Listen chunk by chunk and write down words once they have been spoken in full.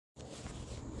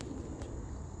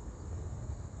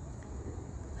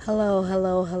Hello,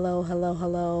 hello, hello, hello,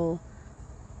 hello.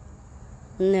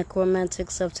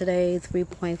 Necromantics of today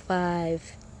 3.5.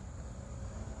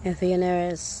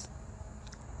 Infinitors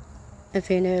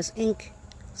Inc.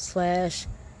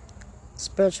 /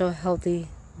 Spiritual Healthy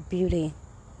Beauty.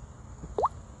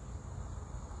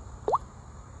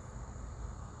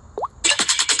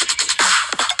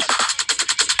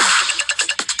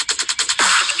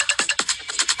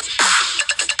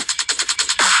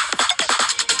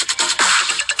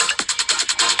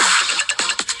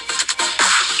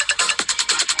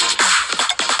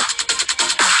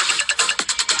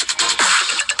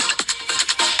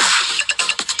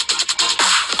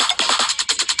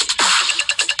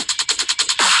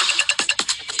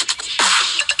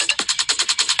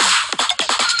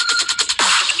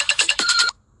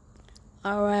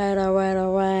 Alright.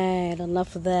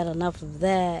 Enough of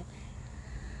that.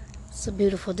 It's a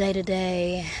beautiful day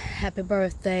today. Happy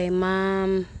birthday,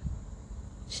 Mom.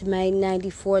 She made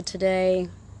 94 today.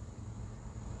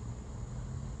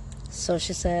 So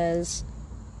she says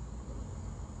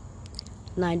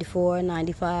 94,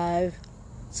 95.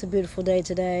 It's a beautiful day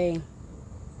today.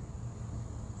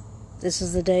 This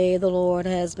is the day the Lord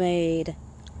has made.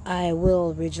 I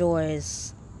will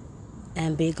rejoice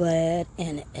and be glad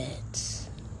in it.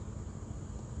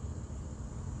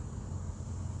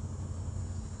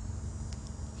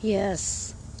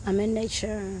 Yes, I'm in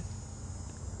nature.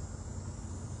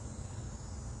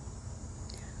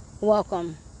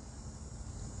 Welcome.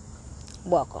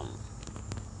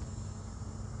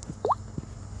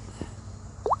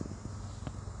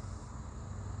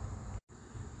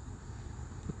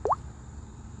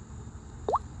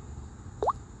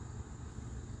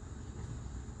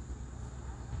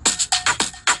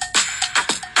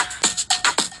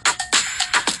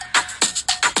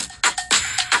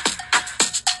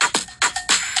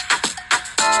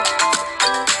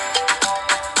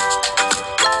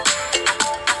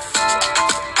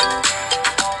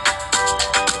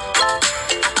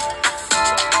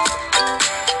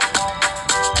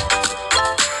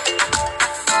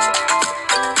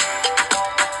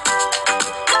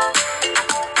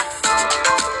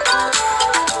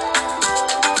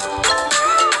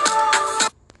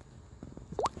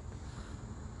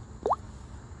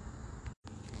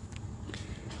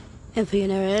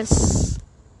 Infinitors.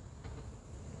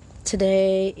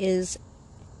 Today is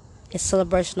a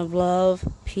celebration of love,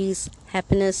 peace,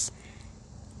 happiness,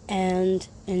 and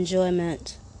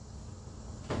enjoyment.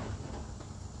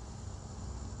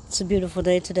 It's a beautiful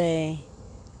day today.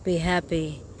 Be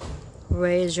happy.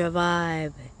 Raise your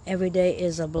vibe. Every day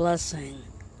is a blessing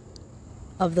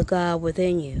of the God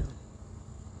within you.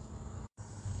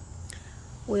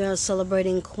 We are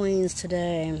celebrating queens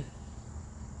today.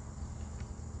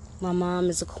 My mom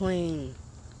is a queen.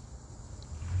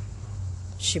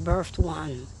 She birthed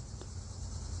one.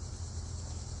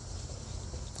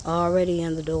 Already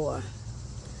in the door.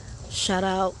 Shout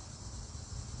out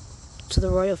to the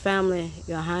royal family,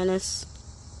 Your Highness.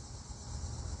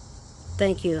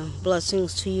 Thank you.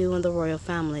 Blessings to you and the royal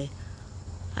family.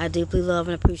 I deeply love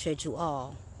and appreciate you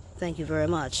all. Thank you very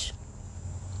much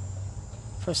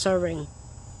for serving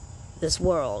this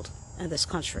world and this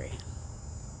country.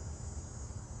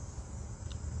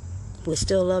 We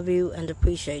still love you and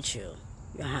appreciate you,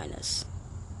 Your Highness.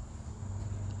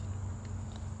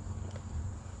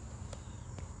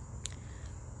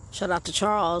 Shout out to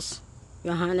Charles,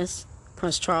 Your Highness,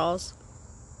 Prince Charles.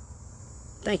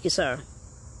 Thank you, sir.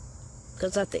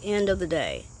 Because at the end of the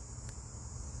day,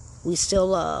 we still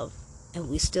love and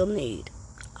we still need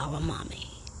our mommy.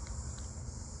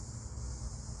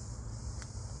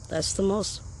 That's the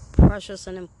most precious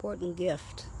and important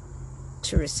gift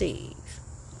to receive,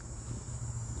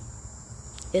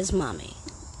 is mommy.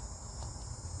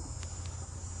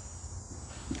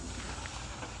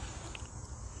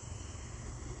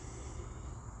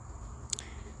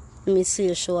 Let me see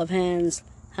a show of hands.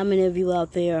 How many of you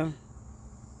out there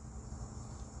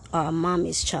are a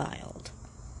mommy's child?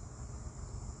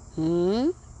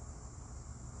 I'm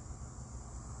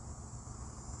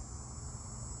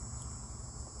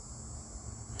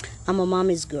a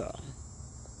mommy's girl.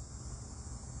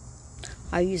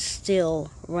 Are you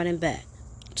still running back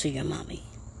to your mommy?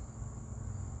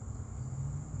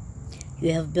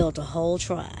 You have built a whole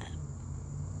tribe,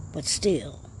 but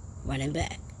still running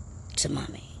back to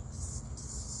mommy.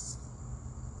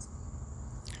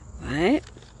 Right?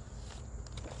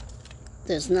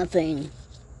 There's nothing.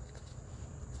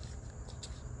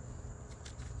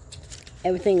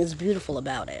 Everything is beautiful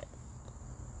about it.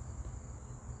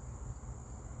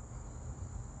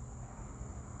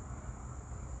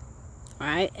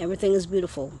 Alright? Everything is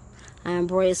beautiful. I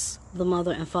embrace the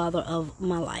mother and father of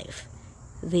my life,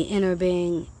 the inner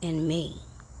being in me.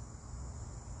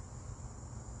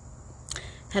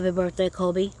 Happy birthday,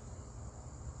 Kobe.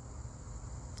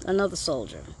 Another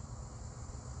soldier.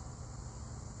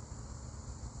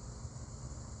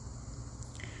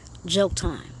 Joke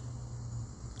time.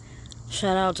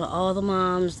 Shout out to all the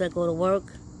moms that go to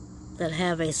work that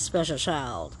have a special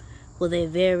child with a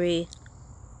very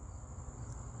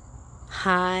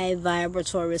high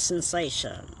vibratory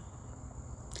sensation.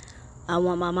 I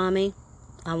want my mommy.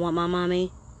 I want my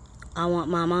mommy. I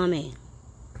want my mommy.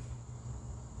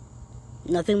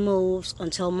 Nothing moves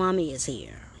until mommy is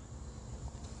here.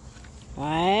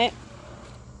 Alright?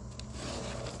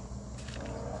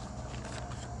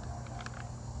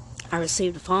 I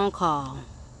received a phone call.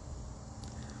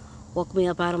 Woke me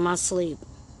up out of my sleep.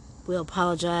 We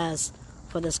apologize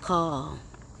for this call.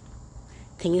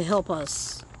 Can you help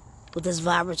us with this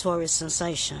vibratory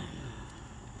sensation?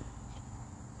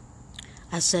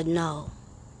 I said no.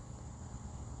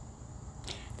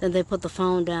 Then they put the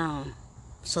phone down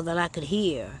so that I could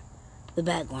hear the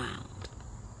background.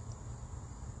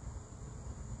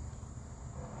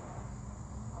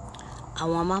 I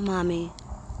want my mommy.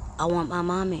 I want my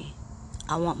mommy.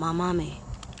 I want my mommy.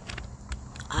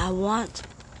 I want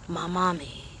my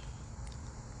mommy.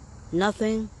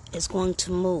 Nothing is going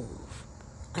to move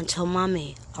until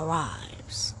mommy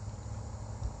arrives.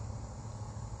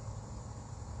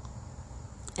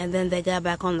 And then they got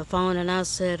back on the phone and I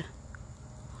said,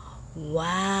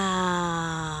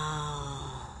 wow.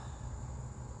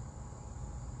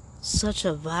 Such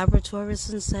a vibratory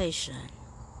sensation.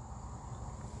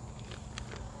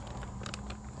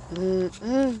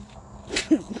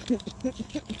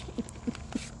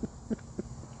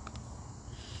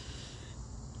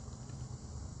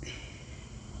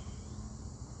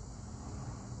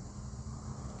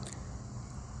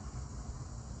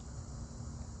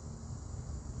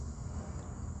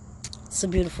 It's a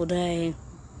beautiful day.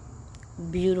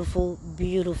 Beautiful,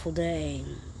 beautiful day.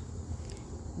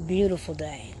 Beautiful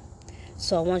day.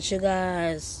 So I want you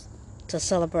guys to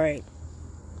celebrate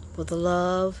with the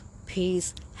love,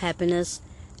 peace, happiness,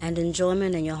 and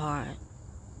enjoyment in your heart.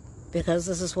 Because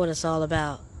this is what it's all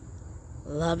about.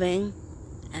 Loving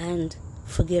and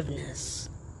forgiveness.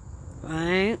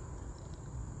 Right?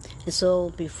 And so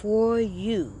before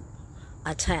you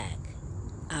attack,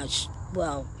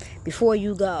 before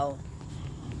you go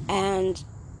and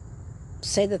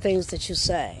say the things that you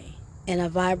say in a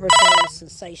vibratory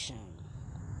sensation,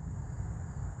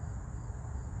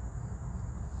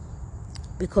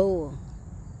 be cool.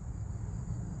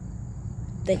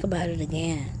 Think about it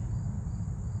again.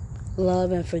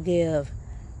 Love and forgive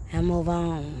and move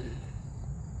on.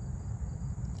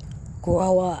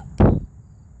 Grow up.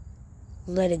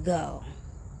 Let it go.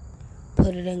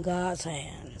 Put it in God's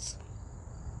hands.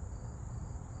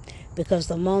 Because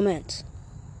the moment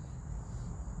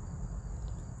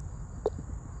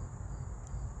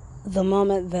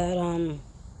that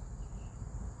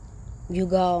you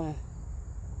go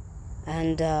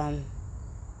and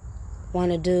want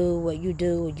to do what you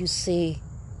do, or you see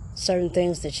certain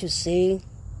things that you see,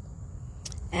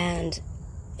 and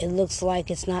it looks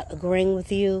like it's not agreeing with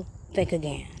you, think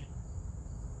again.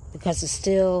 Because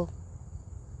the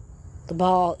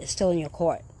ball is still in your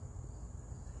court.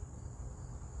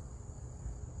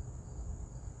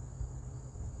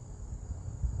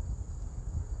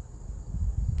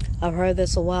 I've heard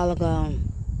this a while ago.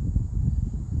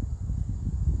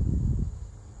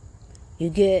 You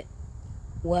get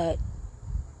what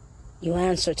you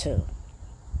answer to.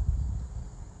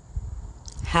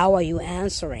 How are you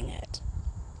answering it?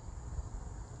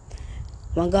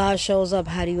 When God shows up,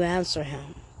 how do you answer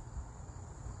him?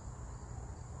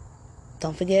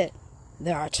 Don't forget,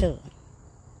 there are two.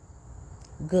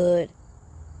 Good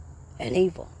and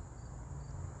evil.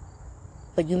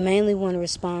 But you mainly want to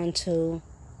respond to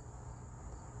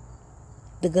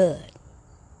the good.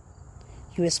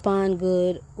 You respond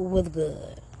good with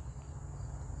good.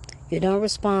 You don't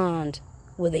respond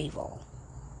with evil.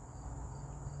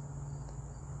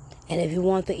 And if you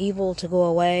want the evil to go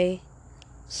away,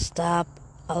 stop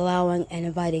allowing and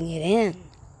inviting it in.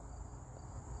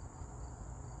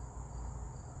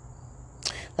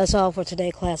 That's all for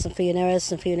today, class and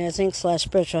Fioneris and Fioneris Inc.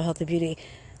 /Spiritual Healthy Beauty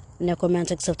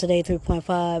Necromantics of Today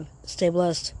 3.5. Stay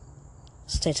blessed.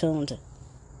 Stay tuned.